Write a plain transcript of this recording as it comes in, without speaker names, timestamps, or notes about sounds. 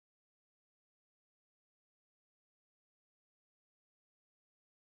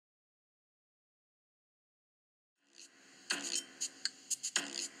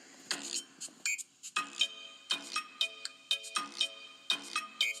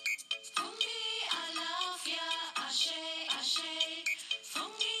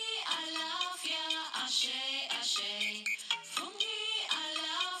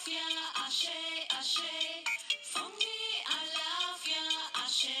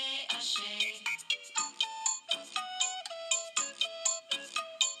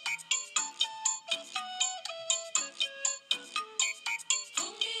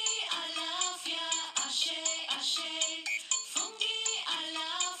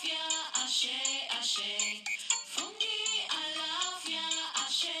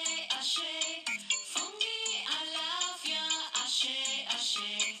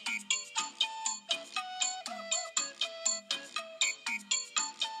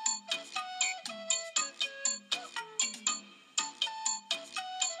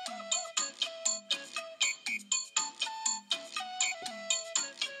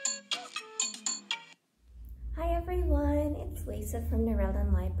Hi everyone, it's Lisa from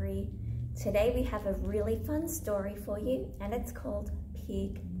Narellan Library. Today we have a really fun story for you and it's called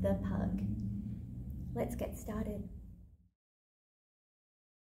Pig the Pug. Let's get started.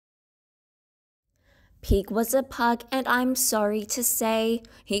 Pig was a pug and I'm sorry to say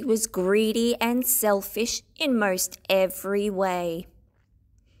he was greedy and selfish in most every way.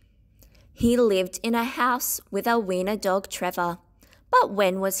 He lived in a house with a wiener dog Trevor, but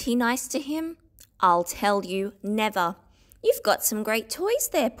when was he nice to him? I'll tell you, never. You've got some great toys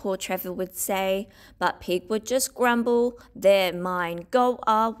there, poor Trevor would say, but Pig would just grumble, they're mine, go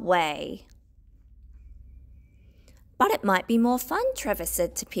away. But it might be more fun, Trevor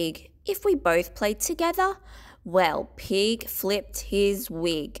said to Pig, if we both played together. Well, Pig flipped his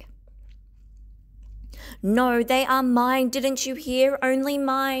wig. No, they are mine, didn't you hear? Only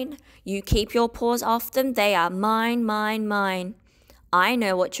mine. You keep your paws off them, they are mine, mine, mine. I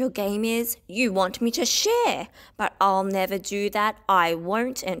know what your game is. You want me to share, but I'll never do that. I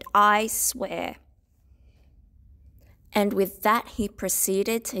won't, and I swear. And with that, he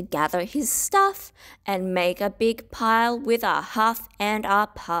proceeded to gather his stuff and make a big pile with a huff and a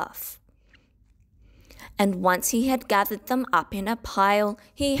puff. And once he had gathered them up in a pile,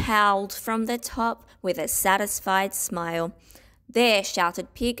 he howled from the top with a satisfied smile. There,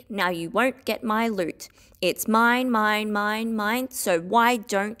 shouted Pig, now you won't get my loot. It's mine, mine, mine, mine, so why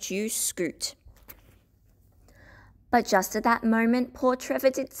don't you scoot? But just at that moment, poor Trevor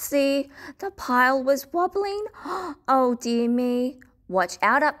did see the pile was wobbling. Oh dear me, watch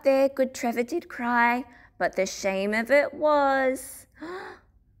out up there, good Trevor did cry, but the shame of it was,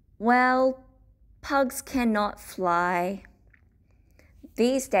 well, pugs cannot fly.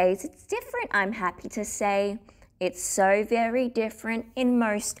 These days it's different, I'm happy to say. It's so very different in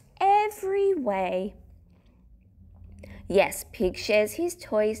most every way. Yes, Pig shares his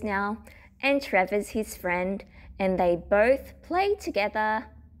toys now, and Trevor's his friend, and they both play together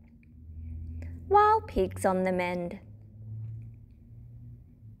while Pig's on the mend.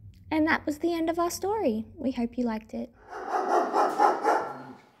 And that was the end of our story. We hope you liked it.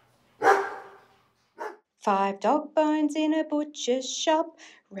 5 dog bones in a butcher's shop,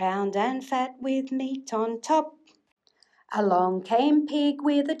 round and fat with meat on top. Along came Pig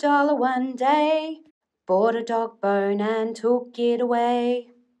with $1 one day, bought a dog bone and took it away.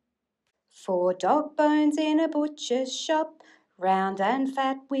 4 dog bones in a butcher's shop, round and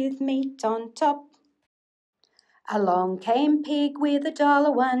fat with meat on top. Along came Pig with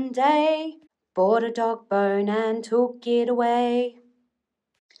 $1 one day, bought a dog bone and took it away.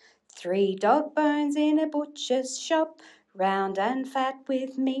 3 dog bones in a butcher's shop, round and fat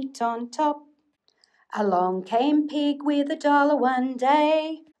with meat on top. Along came Pig with $1 one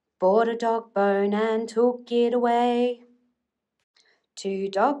day, bought a dog bone and took it away. 2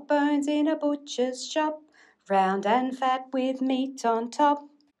 dog bones in a butcher's shop, round and fat with meat on top.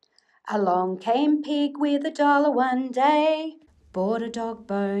 Along came Pig with $1 one day, bought a dog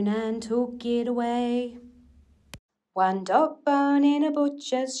bone and took it away. 1 dog bone in a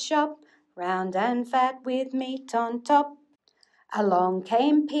butcher's shop, round and fat with meat on top. Along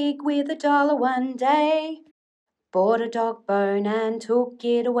came Pig with $1 one day, bought a dog bone and took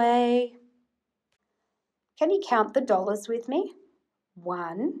it away. Can you count the dollars with me?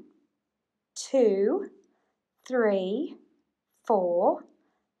 1, 2, 3, 4,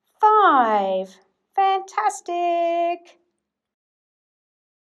 5. Fantastic!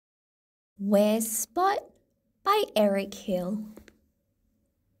 Where's Spot? By Eric Hill.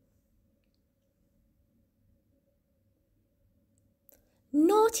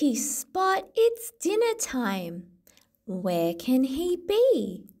 Naughty Spot, it's dinner time. Where can he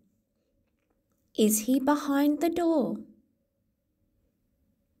be? Is he behind the door?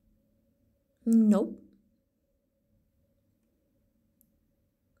 Nope.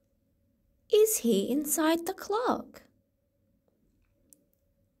 Is he inside the clock?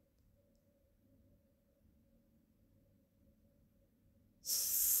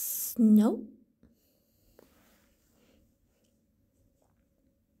 Nope.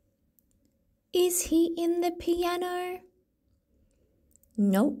 Is he in the piano?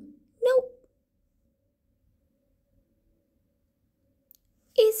 Nope. Nope.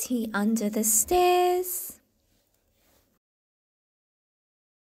 Is he under the stairs?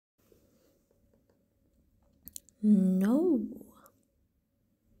 No.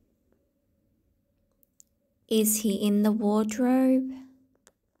 Is he in the wardrobe?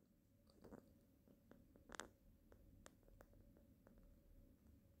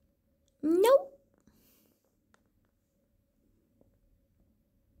 No.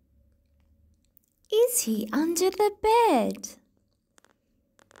 Is he under the bed?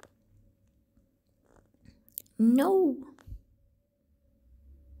 No.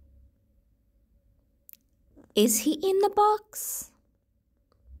 Is he in the box?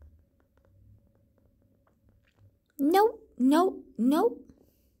 No, no, no.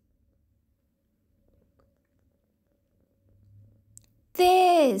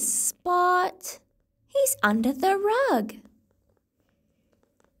 There's Spot. He's under the rug.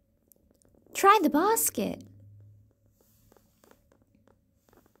 Try the basket.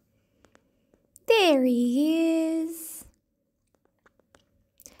 There he is.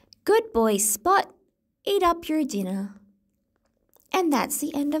 Good boy, Spot. Eat up your dinner. And that's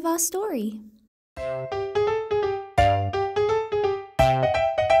the end of our story.